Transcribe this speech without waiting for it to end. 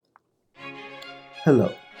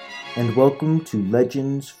Hello, and welcome to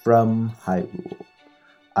Legends from Hyrule.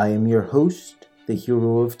 I am your host, the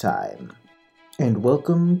Hero of Time, and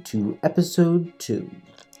welcome to Episode 2,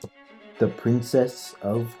 The Princess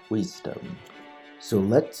of Wisdom. So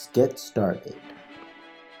let's get started.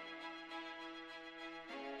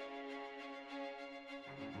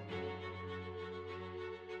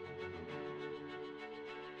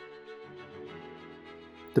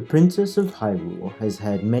 The Princess of Hyrule has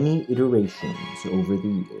had many iterations over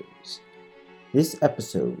the years. This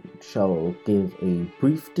episode shall give a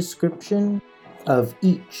brief description of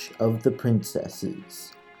each of the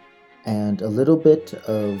princesses, and a little bit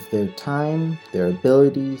of their time, their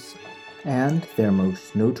abilities, and their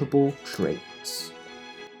most notable traits.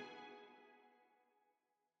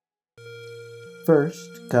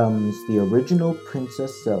 First comes the original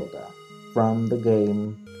Princess Zelda from the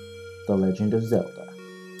game The Legend of Zelda.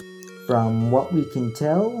 From what we can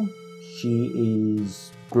tell, she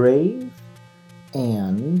is brave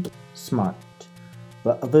and smart,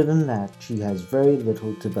 but other than that, she has very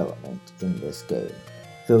little development in this game,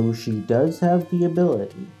 though she does have the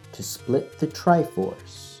ability to split the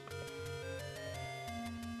Triforce.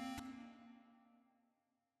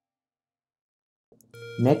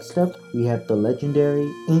 Next up, we have the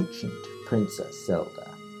legendary Ancient Princess Zelda.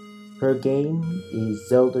 Her game is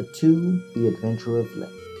Zelda 2: The Adventure of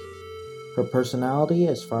Link. Her personality,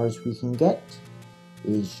 as far as we can get,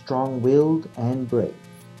 is strong-willed and brave,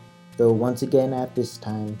 though once again at this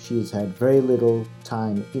time she has had very little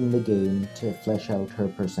time in the game to flesh out her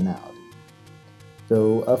personality,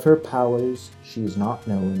 though of her powers she is not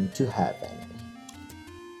known to have any.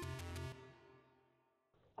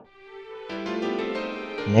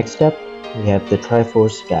 Next up, we have the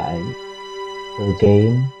Triforce Guide. Her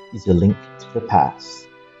game is A Link to the Past.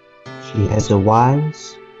 She has a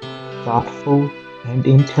wise, thoughtful, and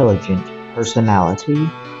intelligent personality.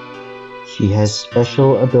 She has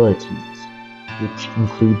special abilities, which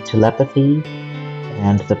include telepathy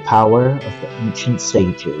and the power of the ancient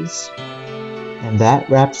sages. And that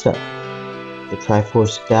wraps up the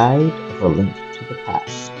Triforce Guide of A Link to the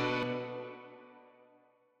Past.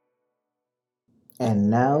 And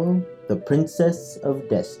now, the Princess of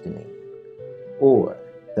Destiny, or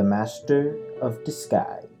the Master of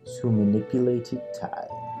Disguise who manipulated time.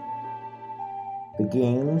 The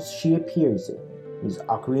games she appears in is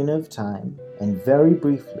Ocarina of Time and very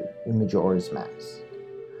briefly in Majora's Mask.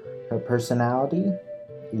 Her personality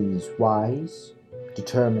is wise,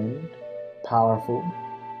 determined, powerful,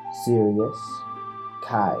 serious,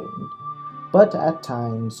 kind, but at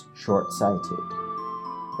times short-sighted.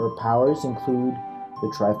 Her powers include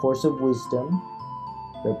the Triforce of Wisdom,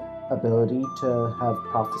 the ability to have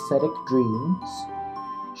prophetic dreams,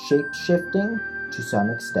 shape-shifting to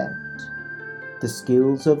some extent, the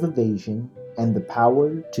skills of evasion, and the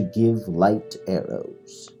power to give light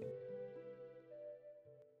arrows.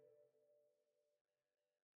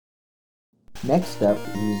 Next up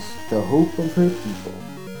is the hope of her people.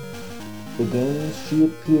 The games she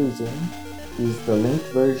appears in is the linked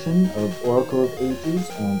version of Oracle of Ages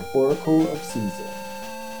and Oracle of Seasons.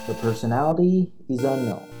 Her personality is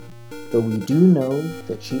unknown, though we do know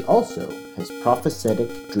that she also has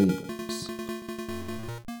prophetic dreams.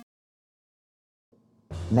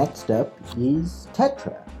 Next up is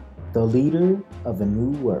Tetra, the leader of a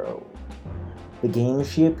new world. The games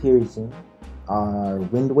she appears in are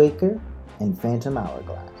Wind Waker and Phantom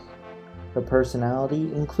Hourglass. Her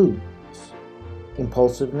personality includes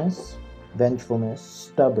impulsiveness, vengefulness,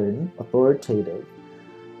 stubborn, authoritative,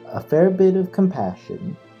 a fair bit of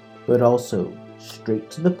compassion, but also straight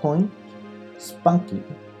to the point, spunky,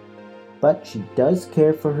 but she does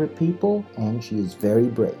care for her people and she is very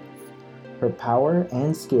brave. Her power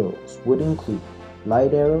and skills would include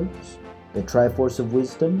light arrows, the Triforce of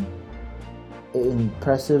Wisdom,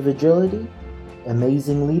 impressive agility,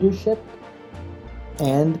 amazing leadership,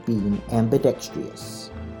 and being ambidextrous.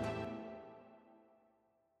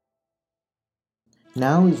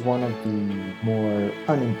 Now is one of the more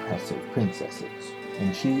unimpressive princesses,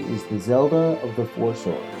 and she is the Zelda of the Four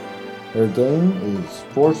Swords. Her game is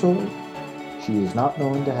Four Swords. She is not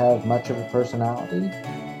known to have much of a personality,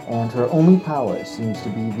 and her only power seems to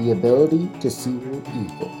be the ability to see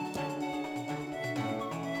evil.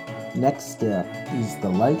 Next up is the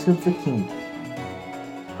Light of the Kingdom.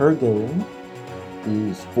 Her game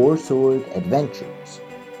is Four Sword Adventures.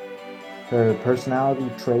 Her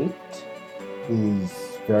personality trait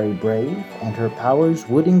is very brave, and her powers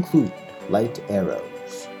would include light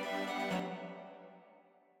arrows.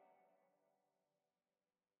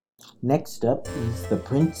 Next up is the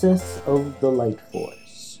Princess of the Light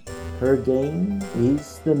Force. Her game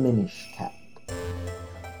is the Minish Cap.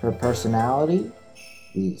 Her personality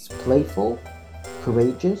is playful,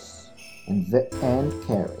 courageous, and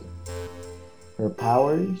caring. Her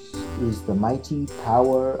powers is the mighty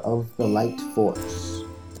power of the light force,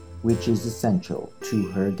 which is essential to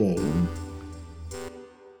her game.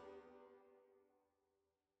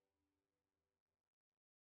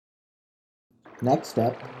 Next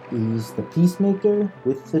up is the Peacemaker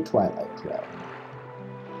with the Twilight Realm.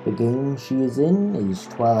 The game she is in is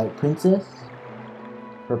Twilight Princess.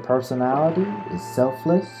 Her personality is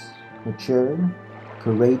selfless, mature,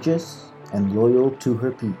 courageous, and loyal to her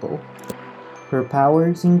people. Her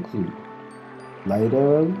powers include light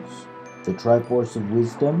arrows, the Triforce of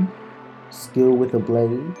Wisdom, skill with a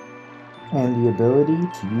blade, and the ability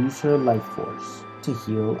to use her life force to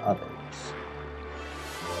heal others.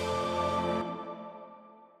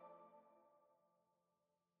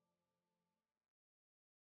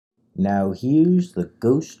 Now here's the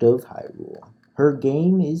Ghost of Hyrule. Her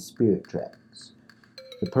game is Spirit Tracks.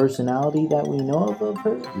 The personality that we know of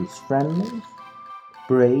her is friendly,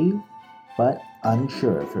 brave, but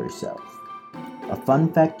unsure of herself. A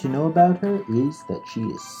fun fact to know about her is that she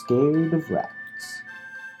is scared of rats.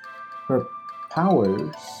 Her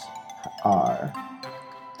powers are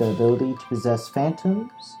the ability to possess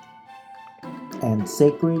phantoms and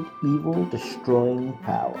sacred evil destroying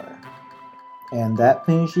power. And that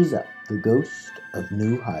finishes up the Ghost of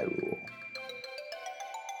New Hyrule.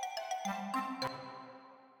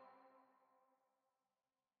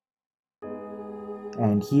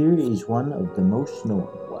 And here is one of the most known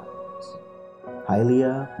ones,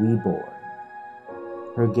 Hylia Reborn.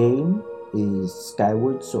 Her game is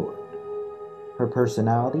Skyward Sword. Her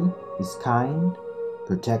personality is kind,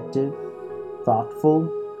 protective, thoughtful,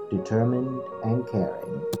 determined, and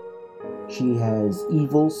caring. She has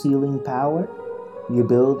evil sealing power, the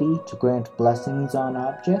ability to grant blessings on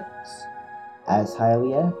objects. As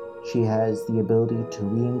Hylia, she has the ability to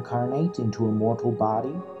reincarnate into a mortal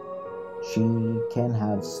body. She can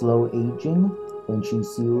have slow aging when she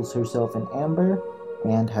seals herself in amber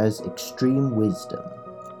and has extreme wisdom.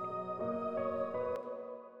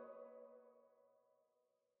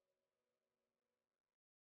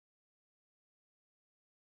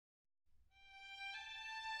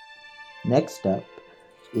 Next up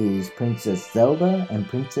is Princess Zelda and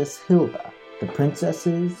Princess Hilda, the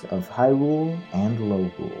princesses of Hyrule and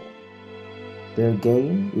Lorule. Their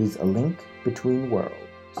game is A Link Between Worlds.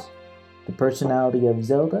 The personality of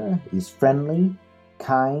Zelda is friendly,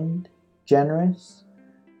 kind, generous,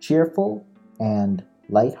 cheerful, and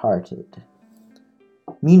light-hearted.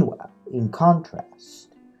 Meanwhile, in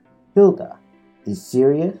contrast, Hilda is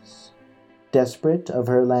serious, desperate of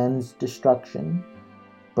her land's destruction,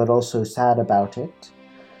 but also sad about it,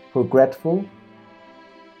 regretful,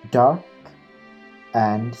 dark,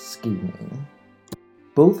 and scheming.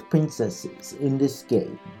 Both princesses in this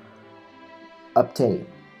game obtain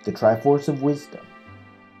the Triforce of Wisdom.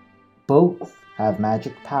 Both have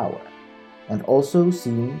magic power, and also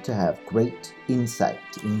seem to have great insight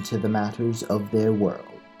into the matters of their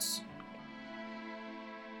worlds.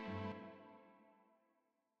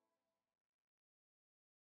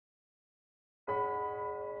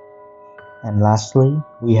 And lastly,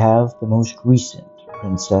 we have the most recent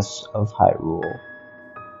Princess of Hyrule,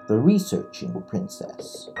 the Researching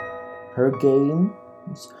Princess. Her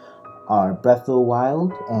games are Breath of the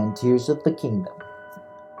Wild and Tears of the Kingdom.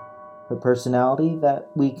 Her personality that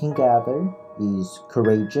we can gather is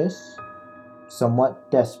courageous, somewhat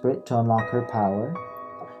desperate to unlock her power,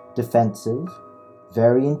 defensive,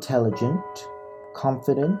 very intelligent,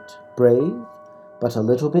 confident, brave, but a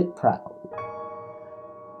little bit proud.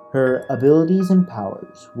 Her abilities and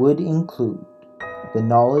powers would include the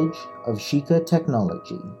knowledge of Sheikah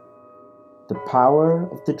technology, the power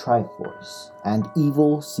of the Triforce, and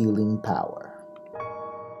evil sealing power.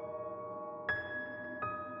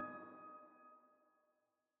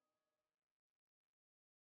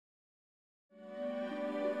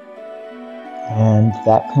 and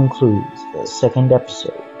that concludes the second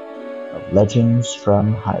episode of Legends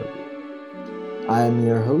from Hyrule. I am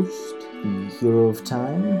your host, the Hero of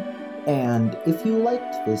Time, and if you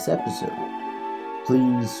liked this episode,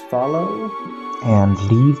 please follow And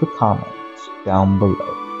leave a comment down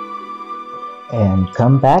below. And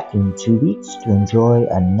come back in 2 weeks to enjoy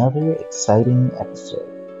another exciting episode.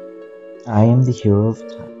 I am the Hero of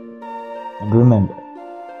Time. And remember,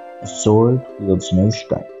 a sword wields no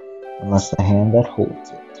strength unless the hand that holds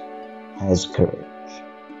it has courage.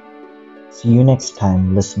 See you next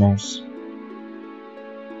time, listeners.